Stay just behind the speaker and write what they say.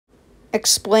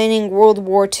Explaining World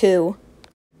War II.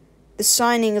 The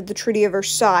signing of the Treaty of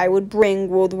Versailles would bring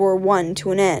World War I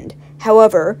to an end.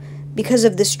 However, because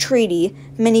of this treaty,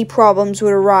 many problems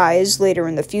would arise later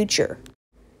in the future.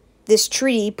 This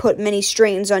treaty put many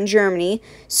strains on Germany,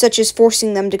 such as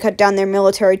forcing them to cut down their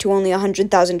military to only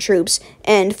 100,000 troops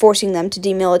and forcing them to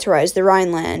demilitarize the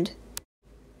Rhineland.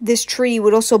 This treaty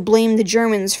would also blame the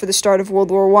Germans for the start of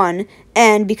World War I,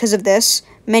 and because of this,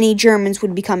 many Germans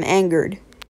would become angered.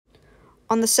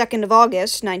 On the 2nd of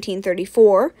August,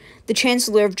 1934, the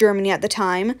Chancellor of Germany at the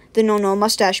time, the No-No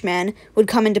Mustache Man, would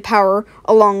come into power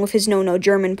along with his No-No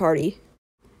German Party.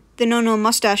 The No-No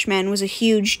Mustache Man was a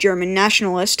huge German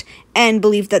nationalist and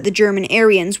believed that the German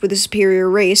Aryans were the superior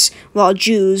race, while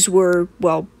Jews were,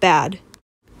 well, bad.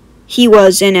 He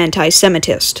was an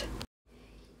anti-Semitist.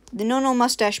 The No-No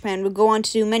Mustache Man would go on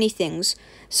to do many things,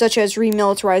 such as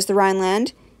remilitarize the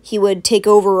Rhineland, he would take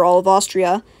over all of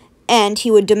Austria, and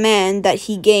he would demand that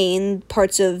he gain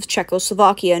parts of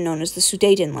Czechoslovakia known as the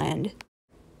Sudetenland.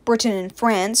 Britain and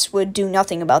France would do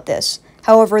nothing about this.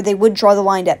 However, they would draw the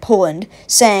line at Poland,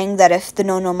 saying that if the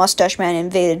No-No Mustache Man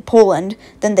invaded Poland,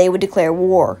 then they would declare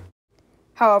war.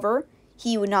 However,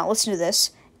 he would not listen to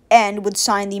this, and would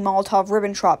sign the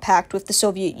Molotov-Ribbentrop Pact with the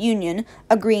Soviet Union,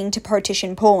 agreeing to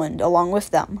partition Poland along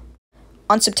with them.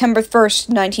 On September 1st,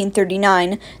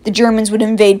 1939, the Germans would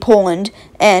invade Poland,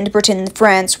 and Britain and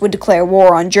France would declare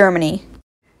war on Germany.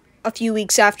 A few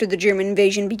weeks after the German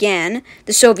invasion began,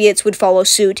 the Soviets would follow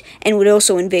suit and would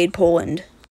also invade Poland.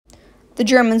 The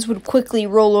Germans would quickly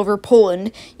roll over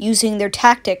Poland using their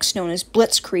tactics known as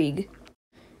blitzkrieg.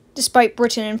 Despite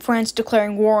Britain and France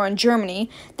declaring war on Germany,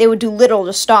 they would do little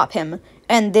to stop him,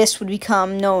 and this would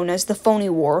become known as the Phony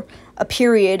War, a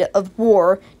period of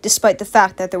war despite the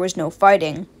fact that there was no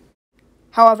fighting.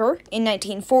 However, in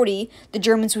 1940, the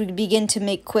Germans would begin to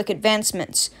make quick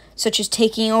advancements, such as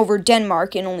taking over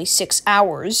Denmark in only 6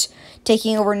 hours,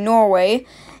 taking over Norway,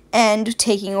 and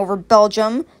taking over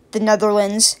Belgium, the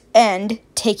Netherlands, and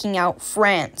taking out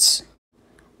France.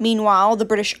 Meanwhile, the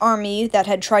British army that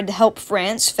had tried to help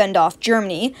France fend off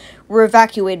Germany were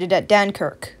evacuated at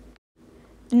Dunkirk.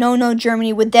 No-No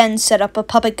Germany would then set up a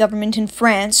puppet government in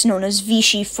France known as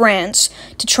Vichy France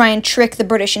to try and trick the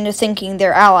British into thinking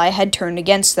their ally had turned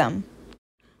against them.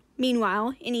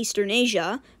 Meanwhile, in Eastern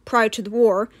Asia, prior to the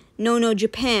war, No-No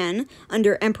Japan,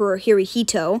 under Emperor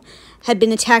Hirohito, had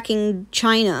been attacking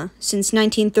China since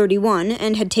 1931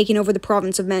 and had taken over the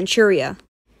province of Manchuria.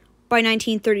 By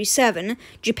 1937,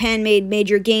 Japan made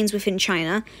major gains within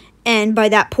China, and by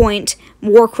that point,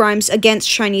 war crimes against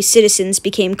Chinese citizens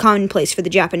became commonplace for the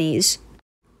Japanese.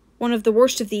 One of the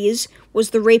worst of these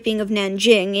was the raping of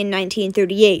Nanjing in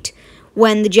 1938,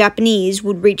 when the Japanese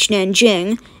would reach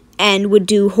Nanjing and would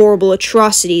do horrible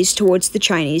atrocities towards the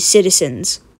Chinese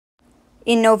citizens.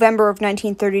 In November of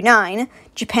 1939,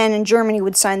 Japan and Germany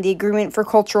would sign the Agreement for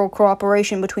Cultural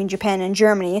Cooperation between Japan and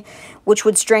Germany, which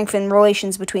would strengthen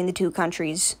relations between the two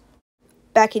countries.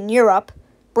 Back in Europe,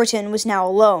 Britain was now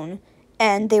alone,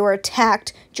 and they were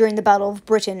attacked during the Battle of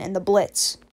Britain and the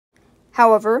Blitz.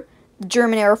 However, the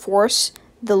German Air Force,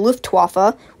 the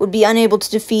Luftwaffe, would be unable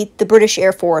to defeat the British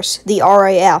Air Force, the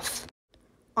RAF.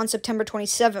 On September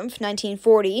 27,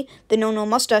 1940, the No-No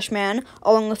Mustache Man,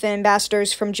 along with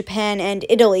ambassadors from Japan and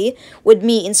Italy, would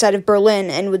meet inside of Berlin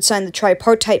and would sign the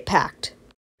Tripartite Pact.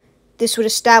 This would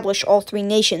establish all three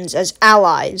nations as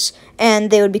allies, and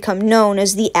they would become known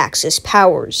as the Axis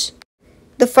powers.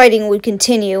 The fighting would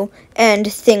continue,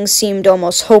 and things seemed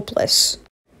almost hopeless.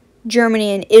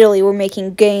 Germany and Italy were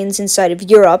making gains inside of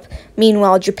Europe,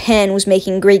 meanwhile Japan was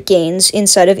making great gains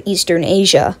inside of Eastern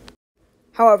Asia.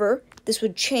 However, this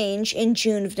would change in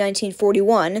June of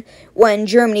 1941, when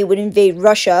Germany would invade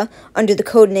Russia under the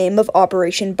codename of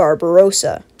Operation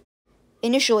Barbarossa.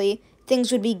 Initially,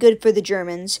 things would be good for the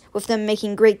Germans, with them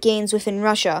making great gains within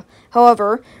Russia.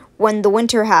 However, when the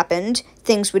winter happened,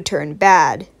 things would turn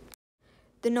bad.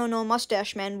 The No-No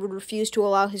Mustache Man would refuse to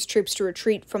allow his troops to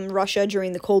retreat from Russia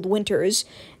during the cold winters,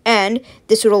 and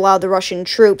this would allow the Russian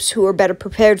troops, who were better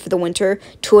prepared for the winter,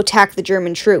 to attack the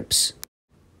German troops.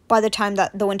 By the time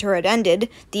that the winter had ended,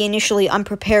 the initially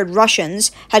unprepared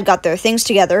Russians had got their things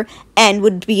together and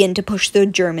would begin to push the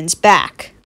Germans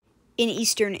back. In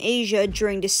Eastern Asia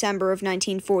during December of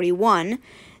 1941,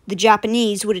 the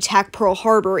Japanese would attack Pearl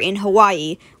Harbor in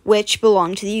Hawaii, which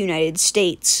belonged to the United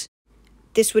States.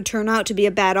 This would turn out to be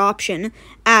a bad option,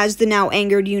 as the now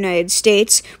angered United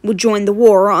States would join the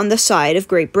war on the side of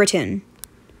Great Britain.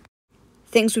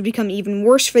 Things would become even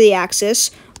worse for the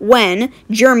Axis when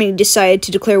Germany decided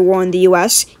to declare war on the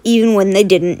US, even when they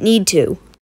didn't need to.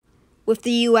 With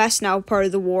the US now part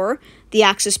of the war, The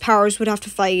Axis powers would have to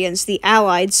fight against the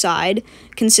Allied side,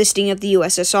 consisting of the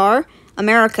USSR,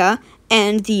 America,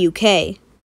 and the UK.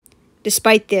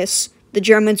 Despite this, the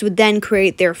Germans would then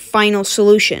create their final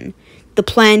solution, the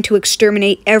plan to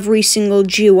exterminate every single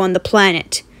Jew on the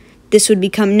planet. This would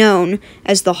become known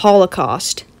as the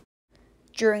Holocaust.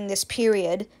 During this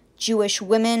period, Jewish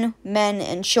women, men,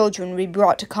 and children would be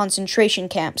brought to concentration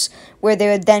camps, where they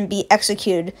would then be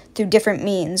executed through different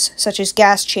means, such as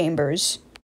gas chambers.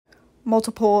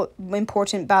 Multiple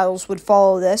important battles would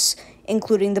follow this,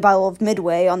 including the Battle of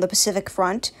Midway on the Pacific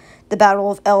Front, the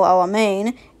Battle of El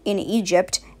Alamein in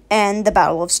Egypt, and the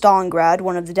Battle of Stalingrad,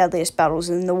 one of the deadliest battles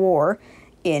in the war,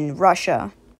 in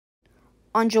Russia.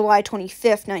 On July 25,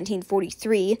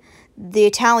 1943, the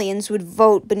Italians would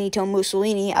vote Benito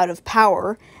Mussolini out of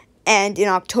power, and in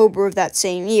October of that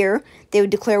same year, they would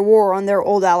declare war on their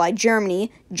old ally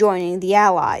Germany, joining the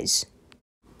Allies.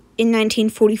 In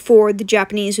 1944, the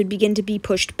Japanese would begin to be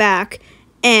pushed back,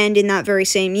 and in that very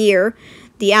same year,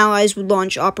 the Allies would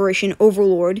launch Operation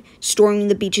Overlord, storming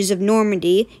the beaches of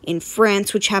Normandy in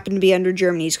France, which happened to be under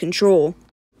Germany's control.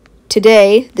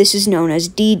 Today, this is known as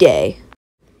D-Day.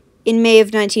 In May of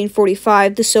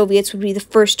 1945, the Soviets would be the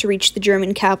first to reach the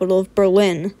German capital of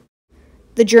Berlin.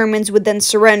 The Germans would then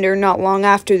surrender not long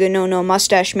after the No-No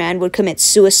Mustache Man would commit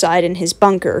suicide in his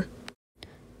bunker.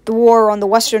 The war on the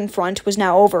Western Front was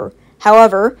now over.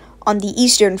 However, on the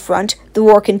Eastern Front, the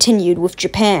war continued with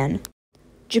Japan.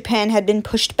 Japan had been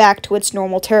pushed back to its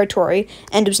normal territory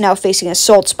and was now facing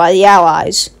assaults by the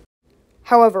Allies.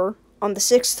 However, on the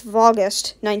 6th of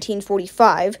August,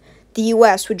 1945, the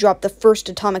US would drop the first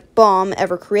atomic bomb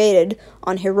ever created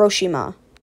on Hiroshima.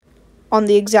 On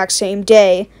the exact same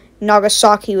day,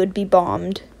 Nagasaki would be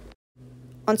bombed.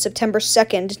 On September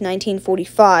 2nd,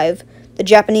 1945, the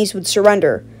Japanese would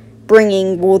surrender,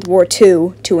 bringing World War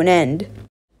II to an end.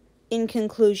 In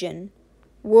conclusion,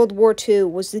 World War II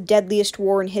was the deadliest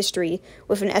war in history,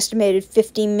 with an estimated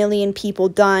 50 million people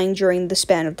dying during the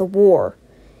span of the war.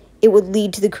 It would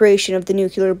lead to the creation of the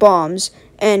nuclear bombs,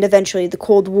 and eventually the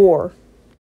Cold War.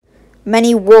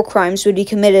 Many war crimes would be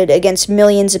committed against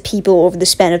millions of people over the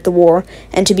span of the war,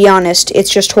 and to be honest, it's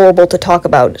just horrible to talk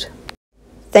about.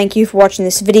 Thank you for watching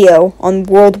this video on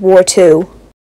World War II.